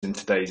In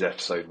today's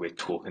episode, we're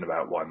talking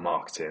about why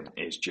marketing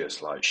is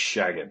just like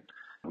shagging.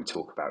 We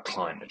talk about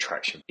client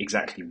attraction,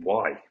 exactly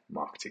why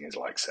marketing is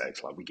like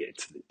sex. Like we get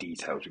into the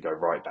details, we go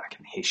right back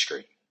in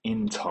history,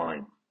 in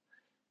time.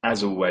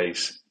 As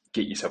always,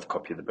 get yourself a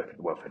copy of the book at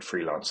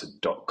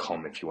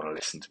thewellfedfreelancer.com if you want to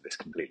listen to this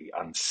completely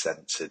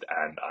uncensored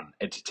and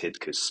unedited,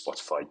 because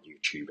Spotify,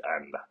 YouTube,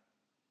 and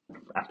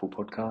Apple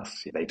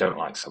Podcasts, they don't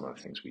like some of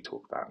the things we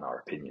talk about in our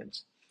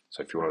opinions.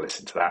 So if you want to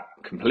listen to that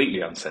completely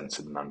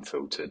uncensored and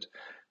unfiltered,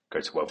 go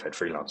to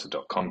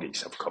wellfedfreelancer.com, get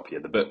yourself a copy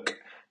of the book,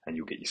 and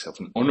you'll get yourself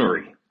an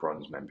honorary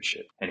bronze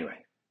membership. Anyway,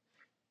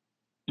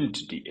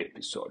 into the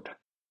episode.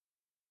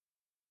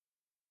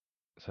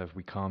 So have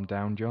we calmed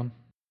down, John?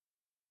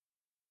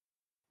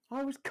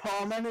 I was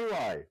calm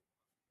anyway.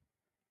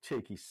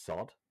 Cheeky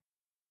sod.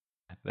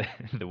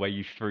 The way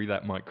you threw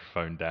that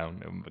microphone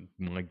down, oh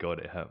my God,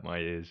 it hurt my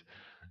ears.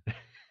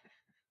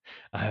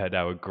 I heard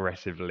how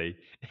aggressively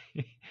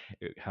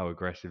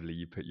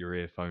you put your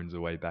earphones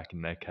away back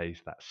in their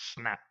case. That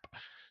snap,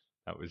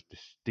 that was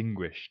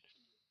distinguished.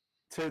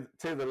 To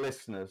the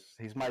listeners,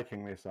 he's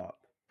making this up.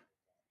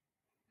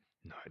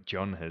 No,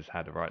 John has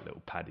had a right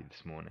little paddy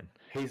this morning.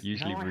 He's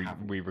Usually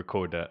we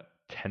record at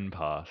 10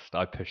 past.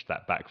 I pushed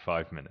that back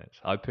 5 minutes.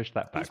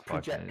 He's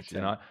projecting.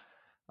 You know,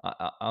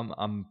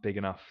 I'm big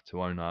enough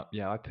to own up.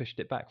 Yeah, I pushed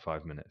it back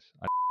 5 minutes.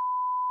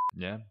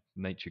 Yeah,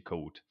 nature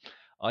called.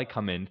 I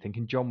come in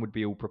thinking John would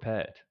be all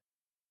prepared.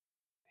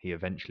 He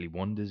eventually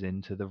wanders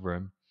into the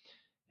room.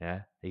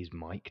 Yeah, his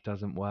mic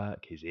doesn't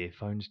work. His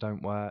earphones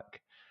don't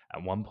work.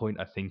 At one point,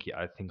 I think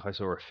I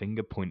saw a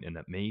finger pointing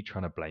at me,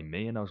 trying to blame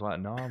me, and I was like,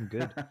 "No, I'm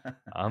good.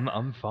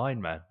 I'm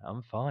fine, man.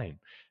 I'm fine."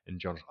 And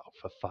John's like, "Oh,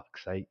 for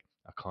fuck's sake,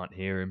 I can't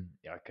hear him.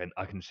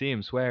 I can see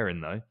him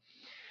swearing though."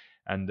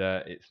 And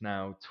it's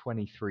now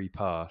 23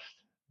 past,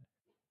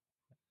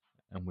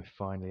 and we're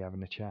finally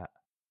having a chat.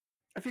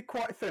 Have you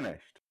quite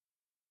finished?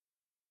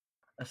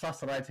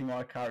 Assassinating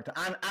my character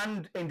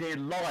and indeed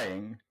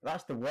lying.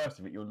 That's the worst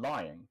of it. You're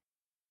lying.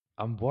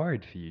 I'm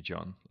worried for you,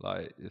 John.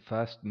 Like,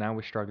 first, now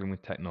we're struggling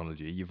with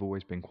technology. You've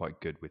always been quite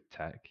good with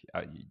tech.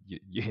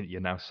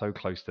 You're now so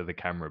close to the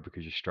camera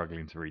because you're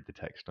struggling to read the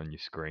text on your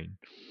screen.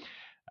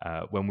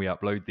 When we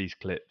upload these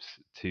clips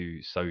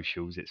to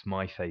socials, it's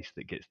my face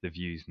that gets the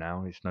views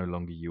now. It's no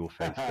longer your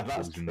face that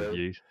pulls in the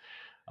views.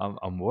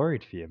 I'm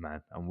worried for you,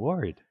 man. I'm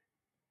worried.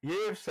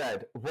 You've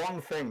said one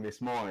thing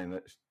this morning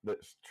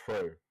that's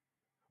true,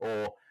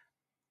 or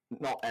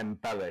not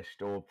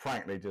embellished, or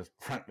frankly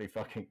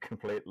fucking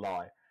complete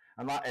lie.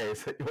 And that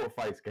is that your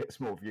face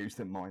gets more views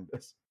than mine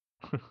does.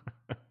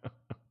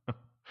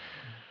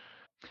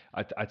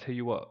 I tell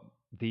you what,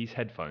 these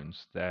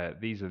headphones,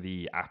 these are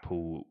the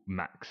Apple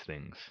Max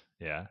things,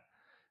 yeah?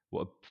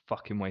 What a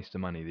fucking waste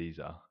of money these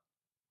are.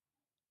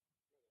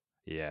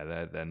 Yeah,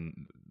 the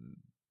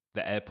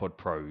AirPod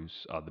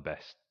Pros are the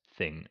best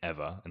thing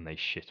ever, and they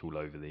shit all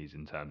over these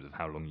in terms of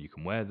how long you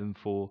can wear them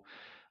for.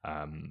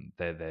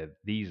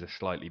 These are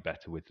slightly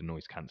better with the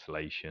noise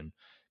cancellation,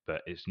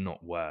 but it's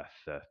not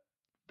worth the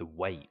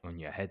weight on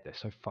your head. They're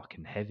so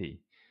fucking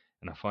heavy,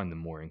 and I find them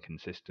more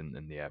inconsistent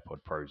than the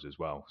AirPod Pros as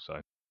well. So,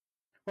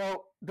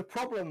 well, the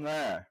problem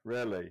there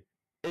really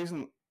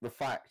isn't the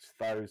fact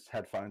those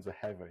headphones are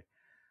heavy.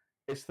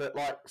 It's that,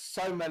 like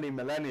so many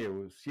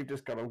millennials, you've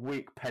just got a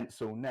weak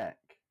pencil neck.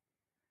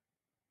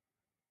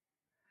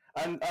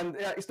 And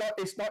yeah,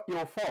 it's not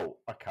your fault,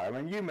 okay? I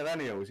mean, you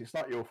millennials, it's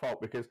not your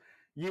fault because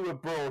you were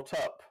brought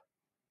up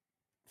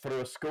through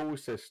a school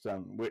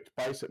system which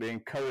basically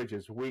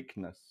encourages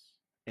weakness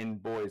in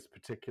boys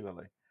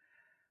particularly.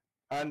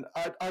 And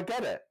I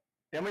get it.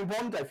 I mean,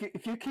 one day,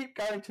 if you keep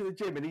going to the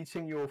gym and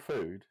eating your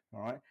food,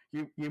 all right,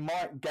 you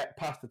might get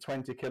past the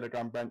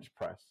 20-kilogram bench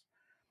press.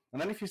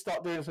 And then if you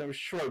start doing some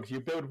shrugs, you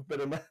build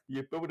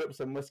up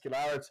some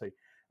muscularity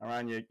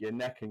around your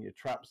neck and your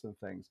traps and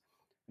things,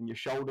 and your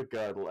shoulder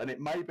girdle. And it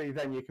may be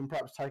then you can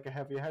perhaps take a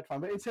heavier headphone.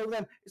 But until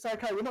then, it's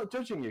okay. We're not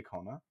judging you,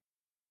 Connor.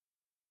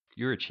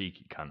 you're a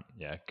cheeky cunt,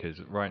 yeah, because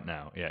right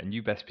now, yeah, and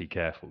you best be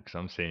careful because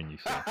I'm seeing you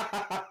soon.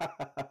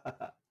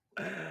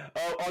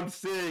 Oh, I'm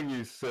seeing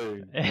you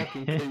soon.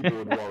 Fucking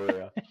keyboard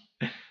warrior.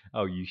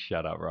 Oh, you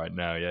shut up right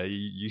now. Yeah,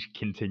 you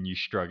continue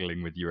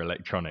struggling with your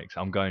electronics.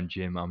 I'm going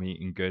gym. I'm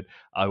eating good.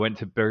 I went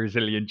to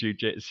Brazilian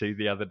Jiu-Jitsu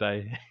the other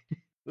day.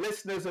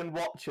 Listeners and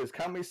watchers,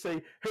 can we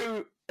see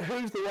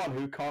who's the one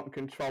who can't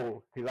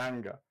control his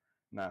anger?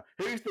 No.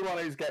 Who's the one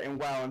who's getting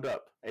wound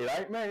up? It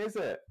ain't me, is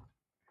it?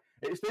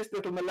 It's this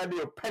little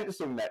millennial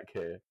pencil neck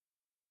here.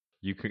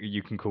 You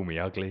can call me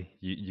ugly.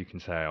 You can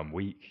say I'm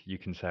weak. You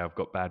can say I've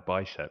got bad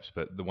biceps.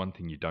 But the one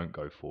thing you don't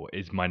go for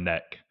is my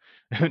neck.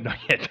 No,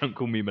 yeah, don't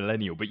call me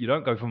millennial, but you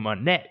don't go for my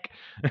neck.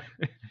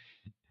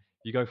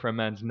 You go for a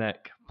man's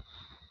neck.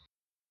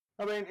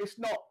 I mean, it's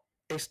not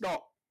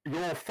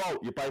your fault.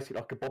 You're basically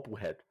like a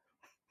bobblehead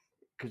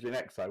because your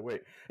neck's so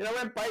weak. You know,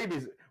 when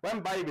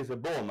babies are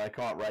born, they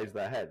can't raise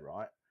their head,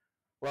 right?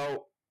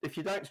 Well, if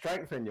you don't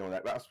strengthen your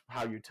neck, that's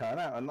how you turn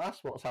out, and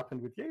that's what's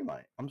happened with you,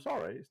 mate. I'm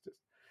sorry. It's just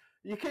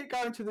you keep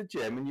going to the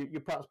gym, and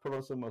you perhaps put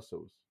on some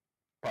muscles,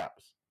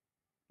 perhaps,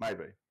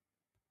 maybe,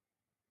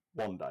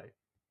 one day.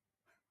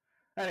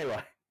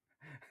 Anyway,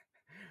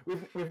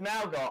 we've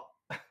now got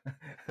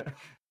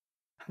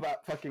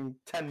about fucking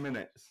 10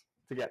 minutes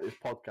to get this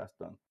podcast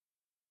done.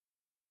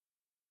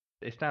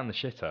 It's down the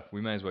shitter.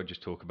 We may as well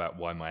just talk about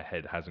why my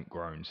head hasn't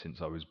grown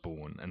since I was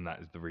born, and that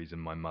is the reason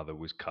my mother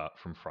was cut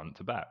from front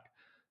to back.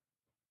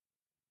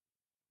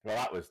 Well,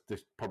 that was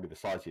just probably the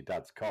size of your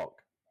dad's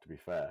cock, to be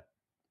fair.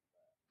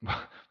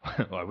 Well,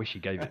 I wish he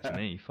gave it to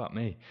me. Fuck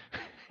me.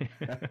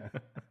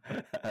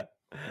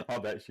 I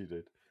bet she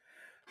did.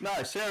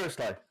 No,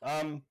 seriously.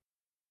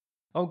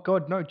 Oh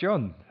God, no,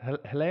 John!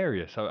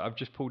 Hilarious. I've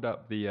just pulled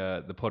up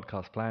the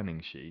podcast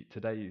planning sheet.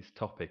 Today's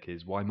topic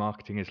is why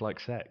marketing is like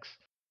sex.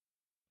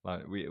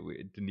 Like we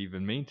didn't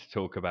even mean to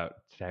talk about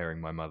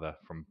tearing my mother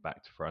from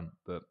back to front,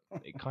 but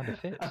it kind of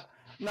fits.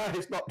 No,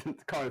 it's not the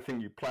kind of thing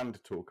you plan to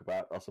talk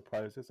about, I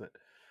suppose, is it?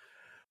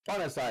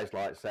 When I say it's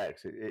like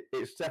sex,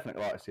 it's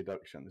definitely like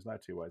seduction. There's no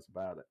two ways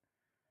about it.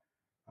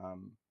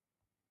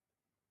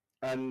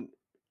 And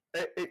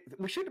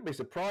we shouldn't be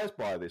surprised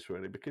by this,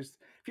 really, because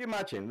if you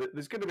imagine that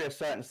there's going to be a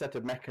certain set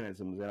of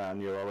mechanisms in our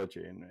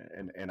neurology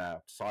and in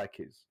our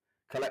psyches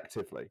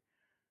collectively,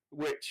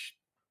 which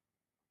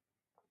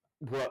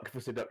work for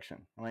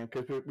seduction. I mean,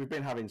 because we've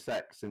been having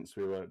sex since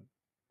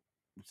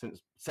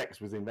sex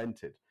was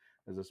invented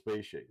as a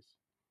species.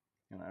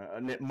 You know,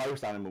 and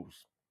most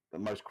animals,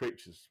 most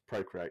creatures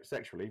procreate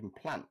sexually. Even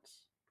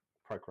plants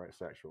procreate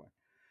sexually,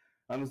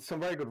 and there's some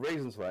very good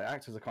reasons for that. It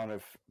acts as a kind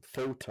of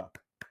filter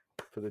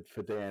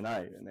for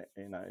DNA,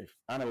 and if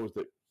animals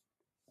that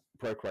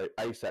procreate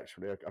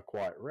asexually are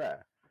quite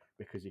rare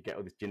because you get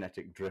all this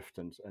genetic drift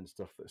and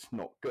stuff that's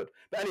not good.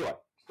 But anyway,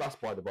 that's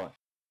by the by.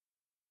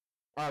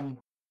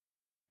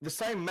 The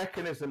same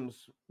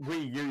mechanisms we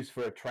use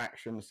for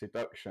attraction,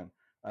 seduction,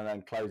 and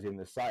then closing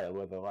the sale,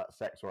 whether that's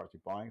sex or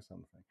actually buying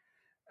something.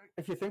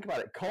 If you think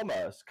about it,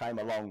 commerce came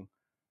along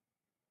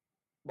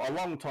a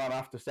long time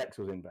after sex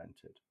was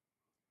invented.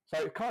 So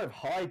it kind of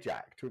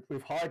hijacked,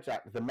 we've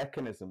hijacked the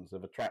mechanisms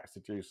of attract,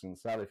 seduce, and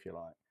sell, if you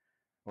like,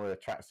 or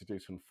attract,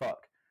 seduce, and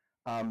fuck,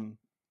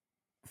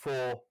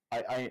 for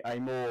a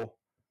more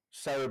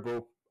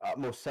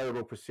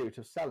cerebral pursuit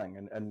of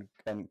selling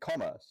and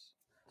commerce.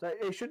 So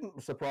it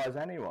shouldn't surprise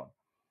anyone.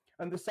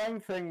 And the same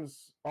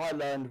things I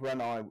learned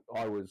when I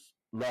was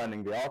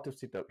learning the art of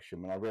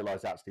seduction, when I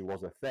realised actually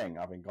was a thing,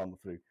 having gone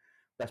through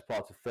best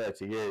part of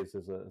 30 years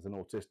as an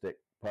autistic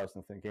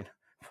person thinking,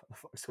 what the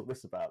fuck's all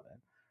this about then?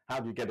 How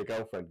do you get a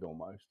girlfriend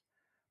almost?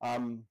 I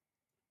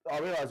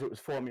realised it was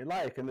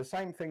formulaic, and the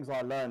same things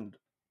I learned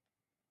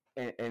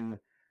in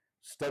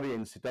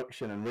studying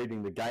seduction and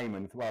reading the game,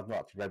 and well, I've not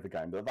actually read the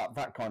game, but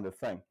that kind of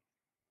thing.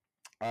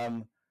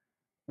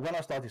 When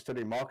I started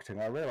studying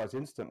marketing, I realised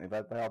instantly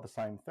that they are the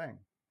same thing.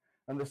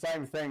 And the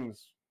same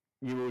things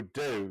you would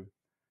do,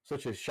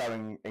 such as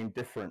showing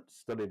indifference,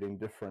 studied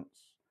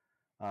indifference,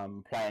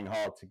 playing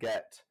hard to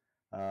get,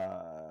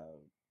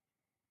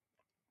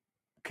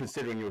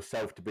 considering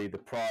yourself to be the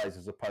prize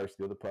as opposed to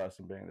the other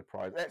person being the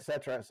prize,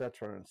 etc.,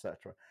 etc.,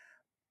 etc.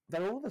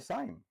 They're all the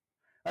same.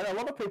 And a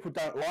lot of people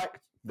don't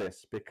like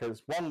this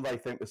because, one, they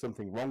think there's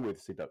something wrong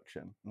with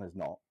seduction, and there's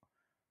not.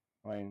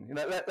 I mean,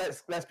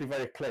 let's be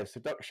very clear.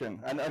 Seduction,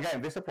 and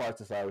again, this applies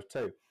to sales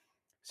too.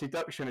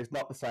 Seduction is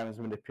not the same as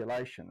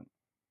manipulation.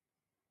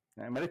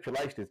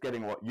 Manipulation is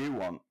getting what you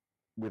want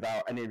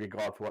without any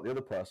regard for what the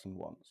other person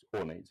wants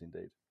or needs,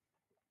 indeed.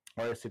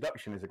 Whereas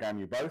seduction is a game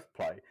you both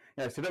play.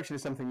 Seduction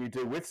is something you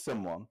do with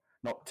someone,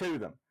 not to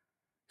them.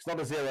 It's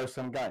not a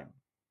zero-sum game.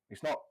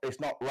 It's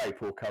not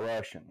rape or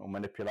coercion or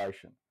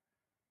manipulation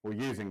or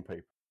using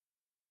people.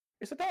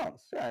 It's a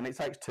dance, and it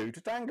takes two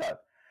to tango.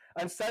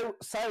 And so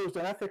sales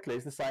done ethically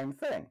is the same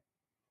thing.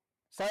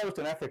 Sales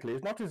done ethically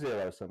is not a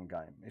zero-sum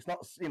game. It's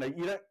not,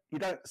 you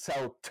don't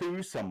sell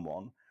to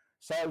someone.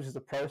 Sales is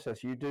a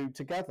process you do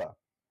together.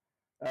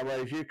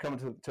 Whereas you come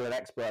to an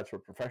expert or a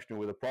professional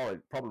with a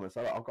problem and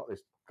say, I've got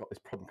this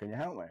problem, can you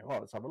help me? Well,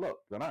 let's have a look.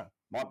 I don't know.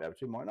 Might be able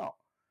to, might not.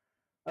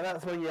 And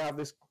that's when you have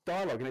this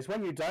dialogue. And it's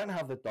when you don't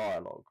have the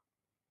dialogue,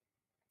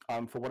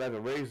 for whatever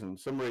reason,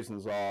 some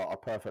reasons are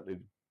perfectly,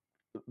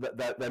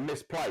 they're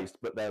misplaced,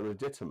 but they're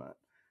legitimate.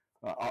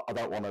 I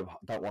don't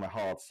want a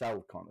hard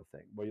sell kind of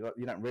thing. Well,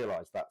 you don't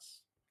realise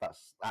that's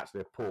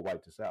actually a poor way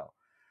to sell.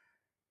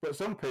 But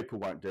some people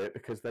won't do it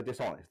because they're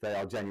dishonest. They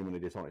are genuinely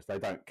dishonest. They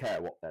don't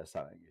care what they're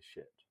selling is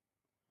shit.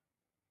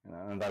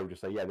 And they will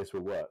just say, yeah, this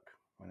will work,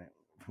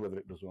 whether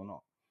it does or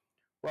not.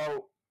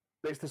 Well,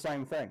 it's the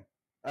same thing.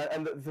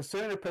 And the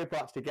sooner people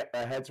actually get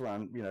their heads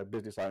around,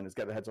 business owners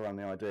get their heads around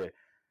the idea,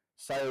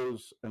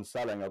 sales and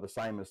selling are the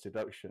same as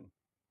seduction,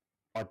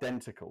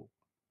 identical,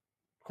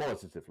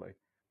 qualitatively,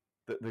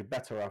 the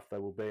better off they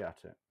will be at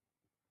it.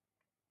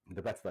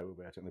 The better they will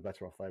be at it, and the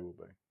better off they will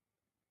be.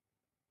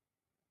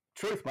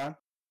 Truth, man.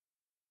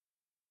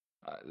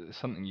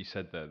 Something you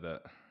said there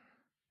that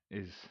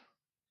is,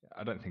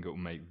 I don't think it will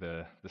make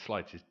the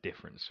slightest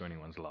difference to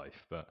anyone's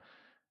life, but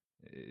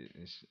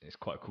it's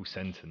quite a cool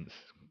sentence,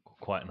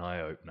 quite an eye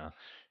opener.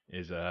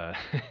 Is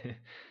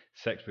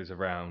sex was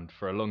around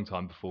for a long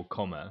time before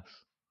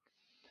commerce.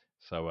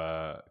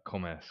 So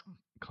commerce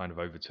kind of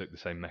overtook the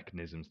same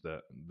mechanisms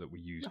that we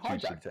use to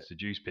Hijacked it.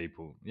 seduce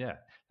people. Yeah,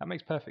 that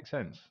makes perfect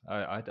sense.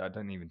 I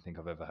don't even think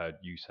I've ever heard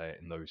you say it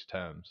in those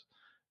terms,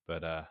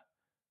 but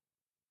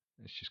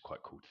it's just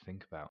quite cool to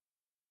think about.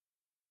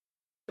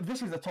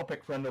 This is a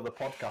topic for another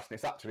podcast, and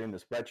it's actually in the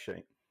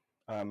spreadsheet.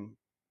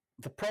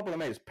 The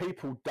problem is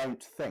people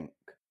don't think.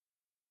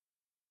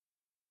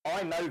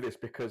 I know this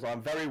because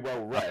I'm very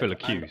well read. I feel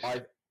accused.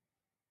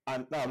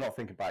 And no, I'm not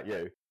thinking about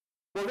you.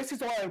 Well, this is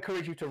why I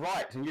encourage you to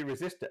write, and you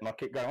resist it, and I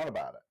keep going on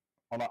about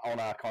it on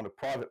our kind of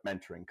private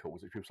mentoring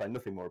calls, which people say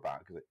nothing more about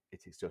because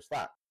it is just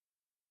that.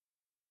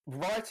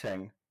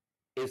 Writing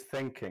is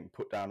thinking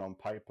put down on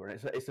paper,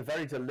 and it's a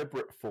very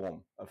deliberate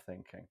form of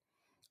thinking.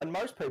 And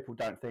most people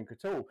don't think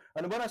at all.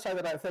 And when I say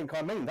they don't think,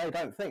 I mean they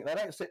don't think. They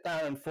don't sit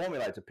down and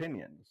formulate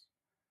opinions.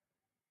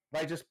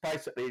 They just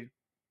basically,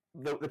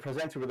 they're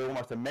presented with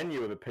almost a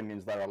menu of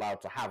opinions they're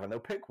allowed to have, and they'll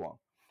pick one.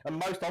 And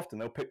most often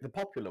they'll pick the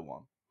popular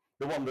one,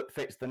 the one that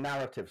fits the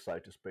narrative, so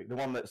to speak, the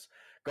one that's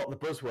got the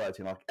buzzwords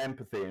in, like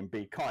empathy and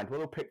be kind. Well,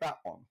 they'll pick that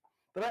one.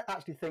 They don't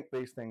actually think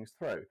these things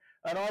through.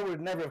 And I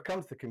would never have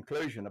come to the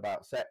conclusion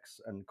about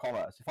sex and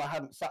commerce if I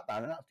hadn't sat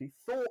down and actually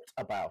thought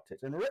about it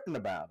and written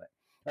about it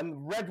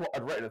and read what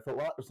I'd written and thought,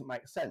 well, that doesn't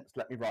make sense.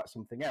 Let me write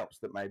something else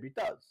that maybe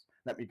does.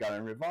 Let me go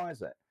and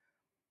revise it.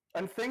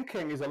 And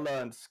thinking is a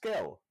learned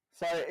skill.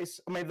 So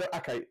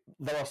okay,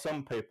 there are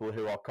some people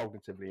who are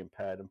cognitively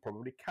impaired and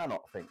probably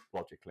cannot think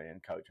logically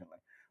and cogently.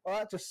 Well,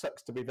 that just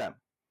sucks to be them.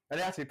 And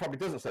it actually probably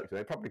doesn't suck to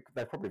them.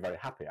 They're probably very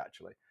happy,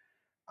 actually,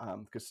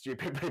 because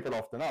stupid people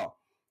often are.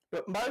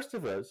 But most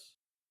of us,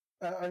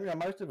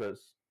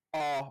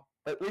 are,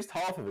 at least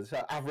half of us,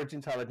 are average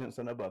intelligence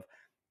and above.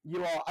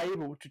 You are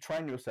able to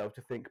train yourself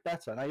to think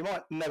better. Now, you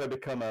might never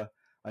become a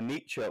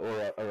Nietzsche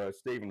or a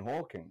Stephen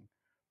Hawking,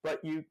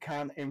 but you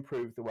can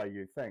improve the way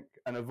you think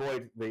and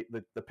avoid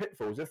the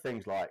pitfalls of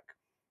things like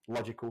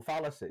logical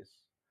fallacies.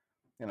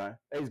 You know,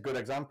 it's a good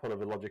example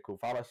of a logical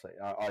fallacy.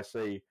 I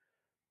see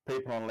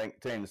people on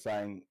LinkedIn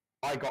saying,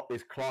 I got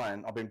this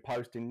client, I've been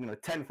posting,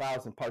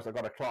 10,000 posts, I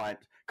got a client,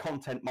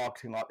 content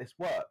marketing like this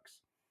works.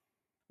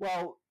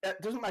 Well,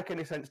 it doesn't make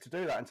any sense to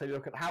do that until you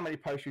look at how many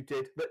posts you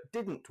did that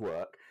didn't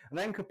work and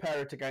then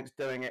compare it against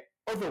doing it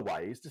other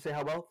ways to see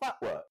how well that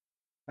worked.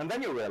 And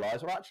then you'll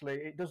realise, well, actually,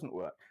 it doesn't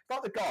work. It's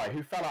like the guy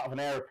who fell out of an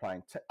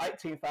aeroplane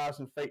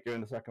 18,000 feet during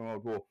the Second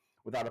World War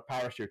without a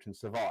parachute and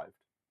survived.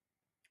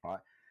 Right?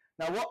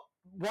 Now,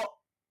 what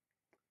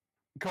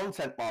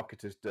content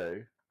marketers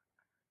do,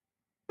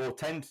 or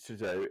tend to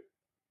do,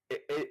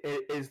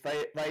 is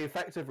they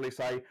effectively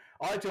say,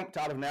 I jumped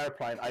out of an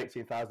aeroplane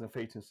 18,000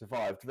 feet and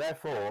survived.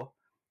 Therefore,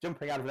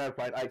 jumping out of an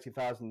aeroplane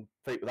 18,000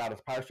 feet without a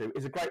parachute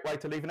is a great way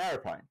to leave an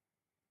aeroplane.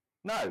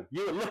 No,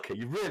 you were lucky.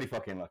 You're really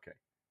fucking lucky.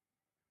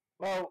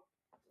 Well,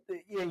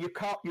 you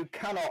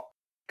cannot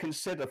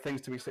consider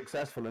things to be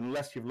successful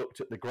unless you've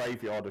looked at the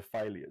graveyard of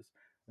failures,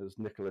 as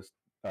Nicholas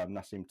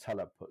Nassim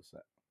Taleb puts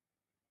it.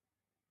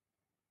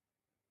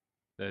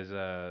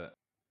 I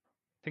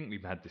think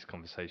we've had this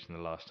conversation the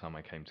last time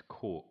I came to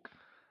Cork,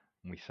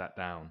 and we sat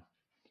down.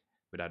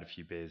 We'd had a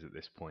few beers at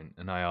this point,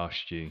 and I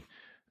asked you...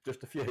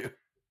 Just a few?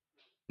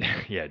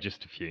 Yeah,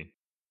 just a few.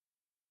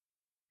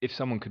 If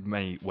someone could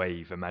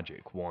wave a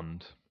magic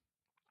wand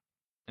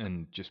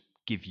and just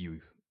give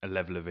you a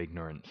level of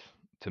ignorance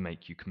to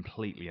make you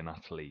completely and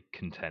utterly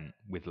content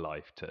with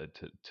life, to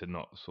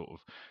not sort of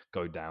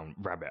go down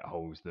rabbit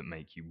holes that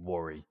make you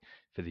worry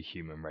for the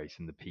human race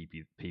and the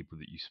people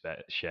that you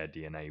share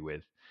DNA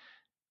with,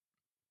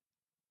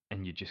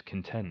 and you're just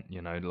content,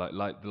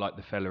 like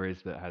the fella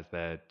is that has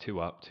their 2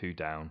 up, 2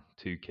 down,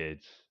 2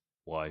 kids,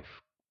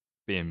 wife,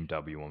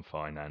 BMW on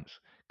finance,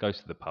 goes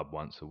to the pub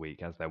once a week,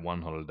 has their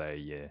 1 holiday a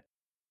year,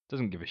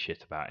 doesn't give a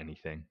shit about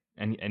anything.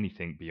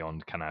 Anything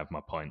beyond, can I have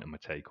my pint and my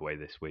takeaway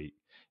this week?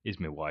 Is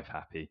my wife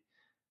happy?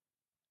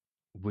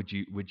 Would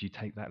you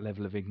take that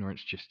level of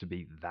ignorance just to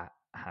be that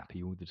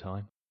happy all the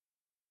time?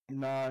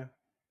 No.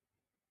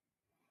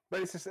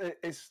 But it's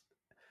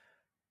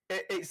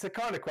the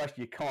kind of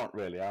question you can't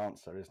really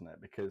answer, isn't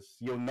it? Because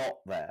you're not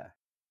there.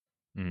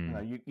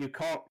 You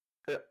can't.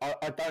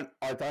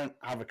 I don't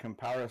have a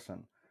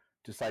comparison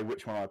to say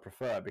which one I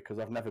prefer because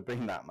I've never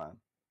been that man.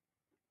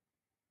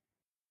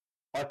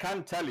 I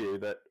can tell you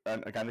that,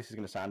 and again, this is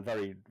going to sound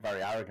very,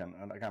 very arrogant,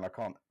 and again, I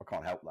can't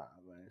help that. I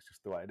mean, it's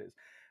just the way it is.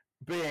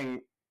 Being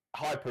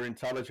hyper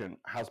intelligent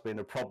has been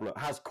a problem,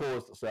 has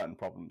caused certain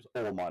problems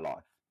all my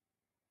life.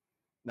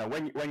 Now,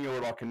 when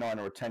you're like a 9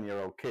 or a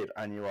 10-year-old kid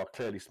and you are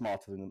clearly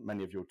smarter than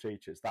many of your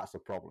teachers, that's a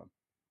problem.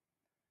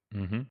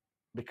 Mm-hmm.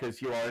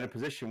 Because you are in a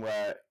position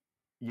where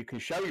you can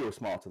show you're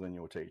smarter than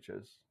your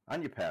teachers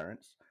and your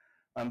parents,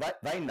 and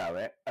they know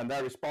it, and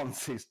their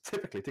response is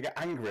typically to get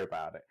angry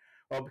about it.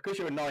 Well, because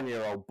you're a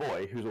 9-year-old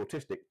boy who's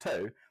autistic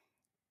too,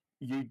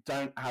 you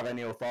don't have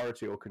any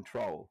authority or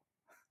control,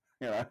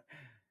 So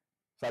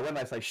when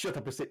they say, shut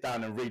up and sit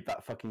down and read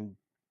that fucking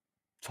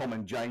Tom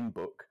and Jane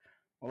book,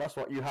 well, that's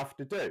what you have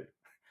to do.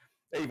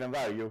 Even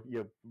though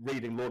you're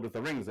reading Lord of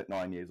the Rings at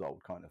 9 years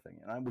old kind of thing,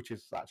 which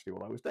is actually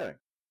what I was doing.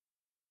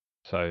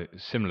 So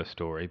similar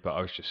story, but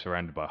I was just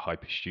surrounded by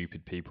hyper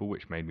stupid people,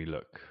 which made me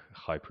look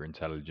hyper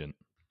intelligent.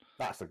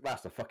 That's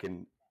impressive.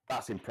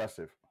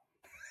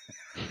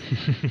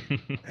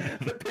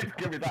 That people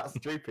can be that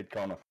stupid,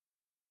 Connor.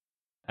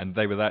 And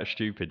they were that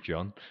stupid,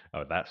 John.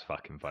 Oh, that's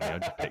fucking funny. I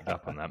just picked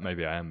up on that.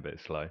 Maybe I am a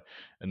bit slow.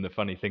 And the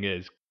funny thing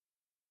is,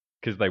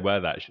 because they were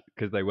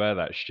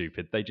that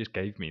stupid, they just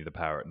gave me the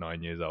power at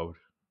 9 years old.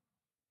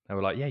 They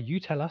were like, "Yeah,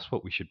 you tell us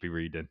what we should be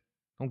reading."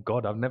 Oh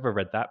God, I've never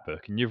read that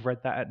book, and you've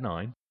read that at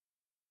 9.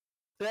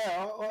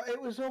 Yeah,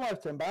 it was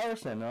almost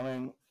embarrassing. I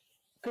mean,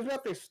 because we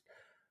had this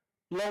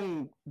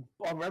long.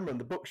 I remember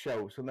the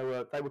bookshelves, and they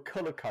were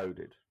color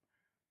coded.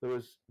 There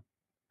was,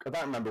 I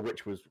don't remember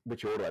which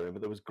order they were,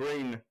 but there was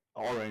green,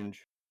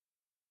 orange,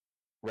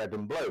 red,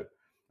 and blue,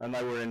 and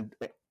they were in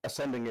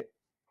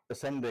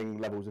ascending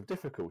levels of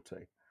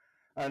difficulty,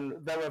 and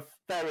there were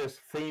various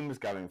themes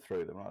going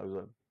through them. Right? There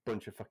was a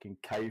bunch of fucking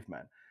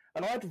cavemen,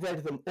 and I'd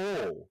read them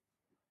all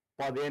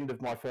by the end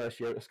of my first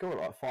year at school,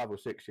 like 5 or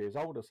 6 years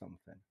old or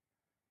something.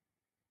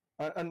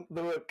 And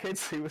there were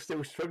kids who were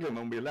still struggling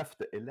when we left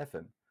at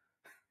 11.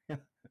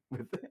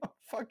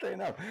 Fucking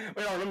hell. I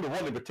mean, I remember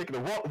one in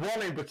particular.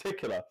 One in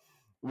particular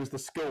was the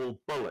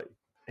school bully.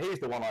 He's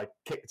the one I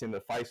kicked in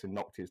the face and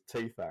knocked his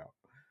teeth out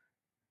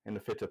in a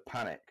fit of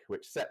panic,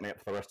 which set me up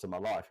for the rest of my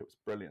life. It was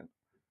brilliant.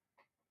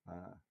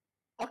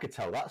 I could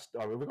tell that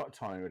story. We've got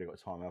time. We've really got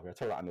time. I'll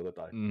tell that another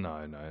day. No.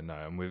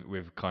 And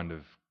we've kind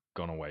of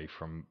gone away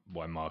from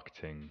why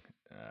marketing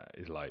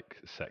is like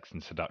sex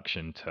and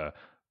seduction to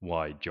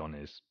why John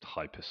is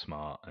hyper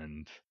smart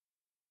and.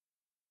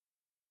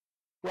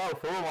 Well,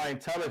 for all my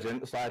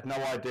intelligence, I had no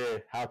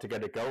idea how to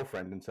get a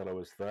girlfriend until I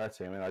was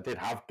 30. I mean, I did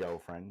have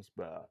girlfriends,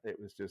 but it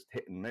was just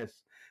hit and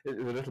miss. It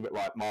was a little bit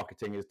like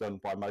marketing is done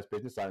by most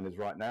business owners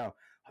right now.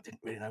 I didn't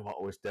really know what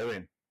I was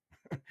doing.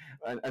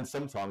 and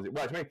sometimes it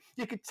works. I mean,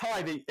 you could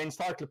tie the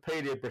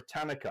Encyclopedia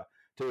Britannica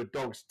to a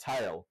dog's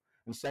tail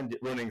and send it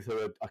running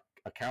through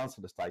a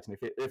council estate. And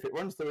if it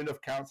runs through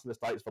enough council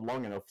estates for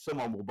long enough,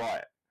 someone will buy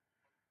it.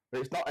 But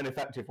it's not an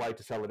effective way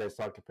to sell the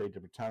Encyclopedia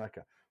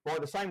Britannica. By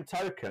the same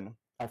token,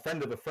 a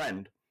friend of a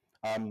friend,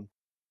 on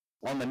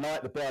the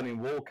night the Berlin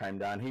Wall came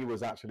down, he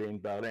was actually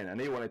in Berlin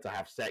and he wanted to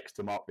have sex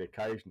to mark the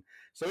occasion.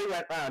 So he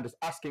went around just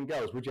asking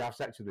girls, would you have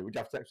sex with me? Would you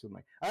have sex with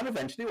me? And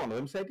eventually one of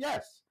them said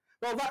yes.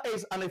 Well, that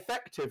is an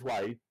effective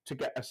way to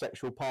get a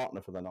sexual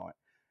partner for the night.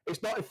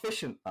 It's not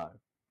efficient though.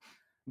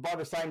 By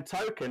the same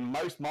token,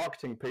 most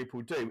marketing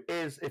people do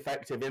is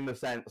effective in the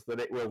sense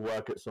that it will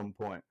work at some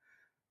point.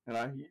 You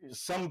know, at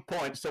some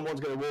point, someone's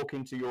going to walk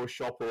into your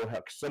shop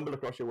or stumble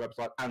across your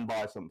website and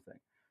buy something.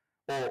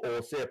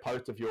 Or see a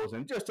post of yours,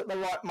 and just at the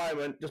right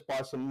moment, just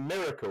by some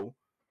miracle,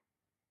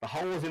 the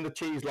holes in the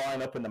cheese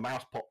line up and the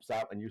mouse pops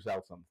out and you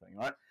sell something,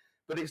 right?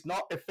 But it's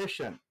not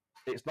efficient.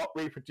 It's not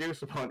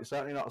reproducible. It's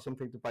certainly not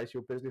something to base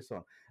your business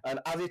on.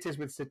 And as it is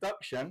with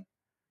seduction,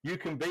 you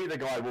can be the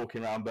guy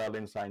walking around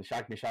Berlin saying,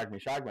 shag me, shag me,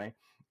 shag me.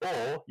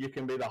 Or you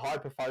can be the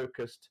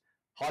hyper-focused,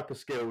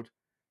 hyper-skilled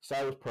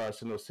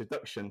salesperson or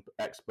seduction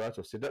expert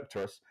or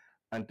seductress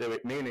and do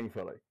it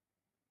meaningfully.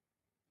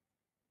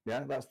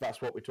 Yeah,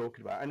 that's what we're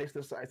talking about, and it's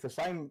the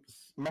same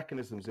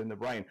mechanisms in the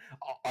brain.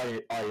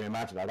 I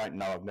imagine. I don't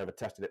know. I've never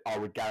tested it. I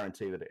would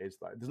guarantee that it is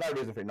though. There's no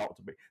reason for it not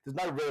to be. There's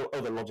no real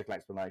other logical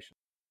explanation.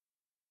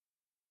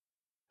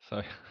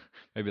 So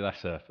maybe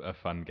that's a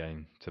fun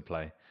game to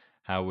play.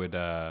 How would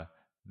the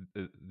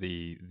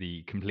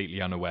completely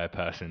unaware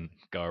person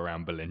go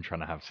around Berlin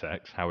trying to have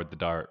sex? How would the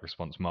direct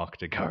response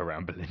marketer go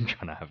around Berlin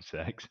trying to have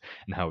sex?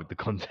 And how would the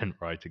content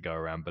writer go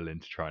around Berlin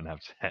to try and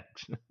have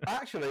sex?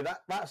 Actually,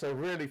 that's a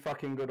really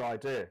fucking good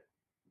idea.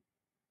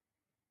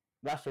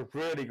 That's a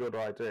really good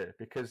idea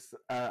because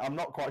I'm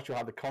not quite sure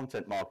how the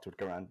content marketer would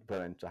go around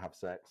Berlin to have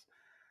sex.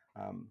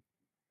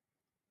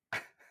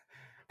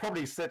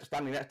 Probably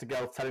standing next to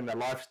girls telling their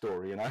life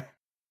story, you know.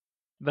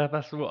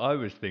 That's what I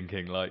was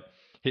thinking. Like,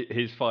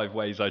 here's 5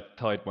 ways I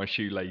tied my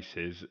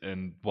shoelaces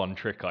and one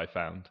trick I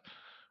found,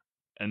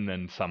 and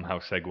then somehow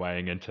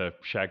segueing into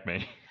shag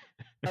me.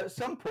 At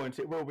some point,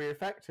 it will be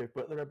effective,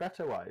 but there are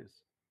better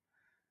ways.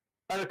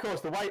 And of course,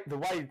 the way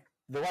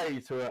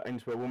to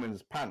into a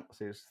woman's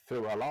pants is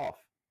through a laugh.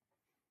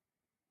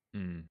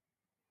 Mm.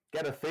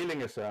 Get her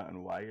feeling a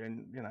certain way,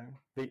 and you know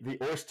the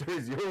oyster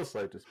is yours,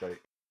 so to speak.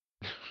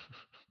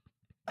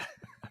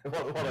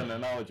 what an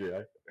analogy,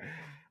 eh?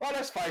 Well,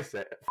 let's face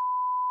it,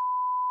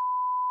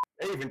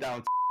 even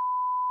down to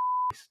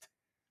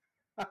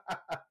I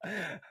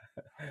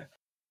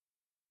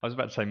was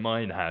about to say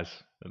mine has,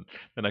 and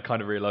then I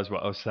kind of realised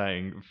what I was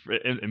saying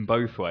in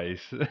both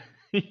ways. I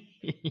do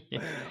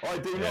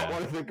not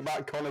want to think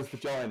about Connor's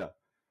vagina.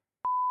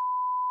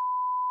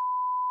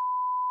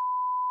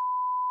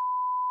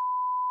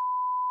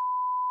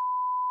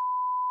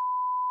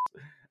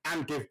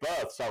 And give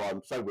birth,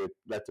 so we're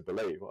led to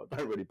believe. I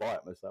don't really buy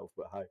it myself,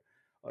 but hey,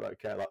 I don't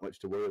care that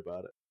much to worry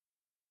about it.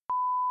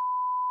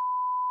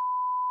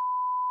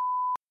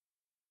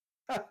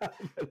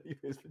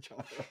 His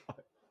vagina.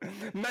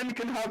 Men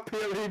can have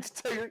periods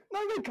too.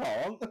 No, they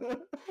can't.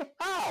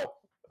 How?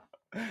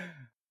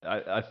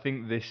 I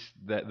think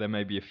that there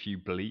may be a few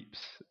bleeps.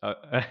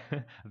 I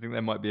think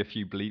there might be a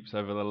few bleeps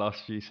over the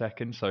last few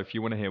seconds. So if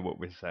you want to hear what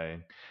we're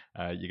saying,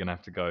 you're going to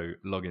have to go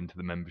log into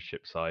the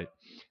membership site.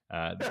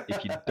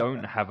 If you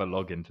don't have a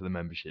login to the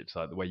membership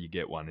site, the way you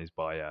get one is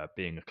by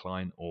being a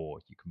client, or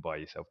you can buy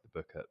yourself the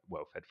book at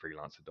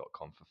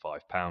wellfedfreelancer.com for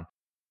 £5.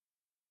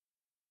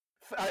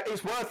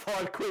 It's worth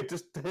 £5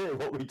 just to hear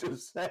what we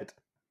just said.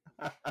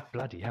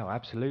 Bloody hell,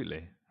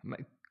 absolutely.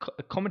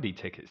 Comedy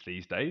tickets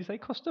these days, they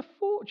cost a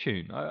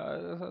fortune. I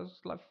was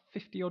like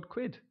 50 odd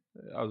quid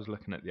I was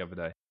looking at the other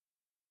day.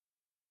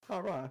 Oh,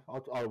 right.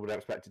 I would have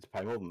expected to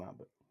pay more than that,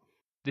 but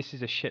This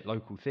is a shit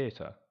local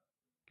theatre,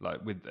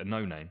 like with a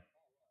no name.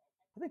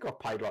 I think I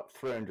paid like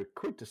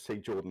 £300 to see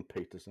Jordan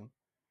Peterson,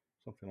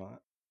 something like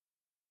that.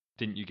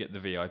 Didn't you get the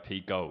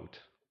VIP gold?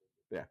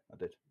 Yeah, I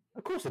did.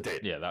 Of course I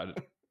did. Yeah,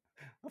 that.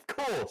 Of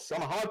course,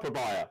 I'm a hyper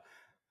buyer.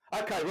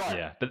 Okay, right.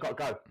 Yeah, but Got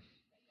to go.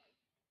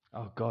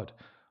 Oh God.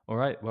 All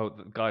right. Well,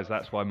 guys,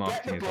 that's why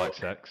marketing is like book,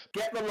 sex.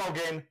 Get the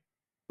login.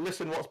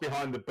 Listen what's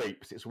behind the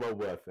beeps. It's well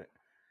worth it.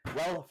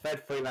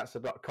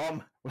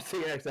 Wellfedfreelancer.com. We'll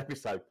see you next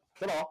episode.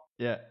 Ta-da.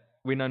 Yeah.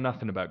 We know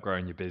nothing about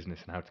growing your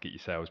business and how to get your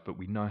sales, but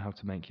we know how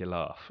to make you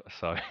laugh.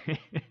 So,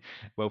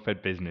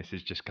 well-fed business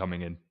is just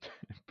coming in,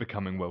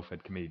 becoming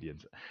well-fed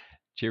comedians.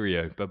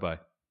 Cheerio. Bye-bye.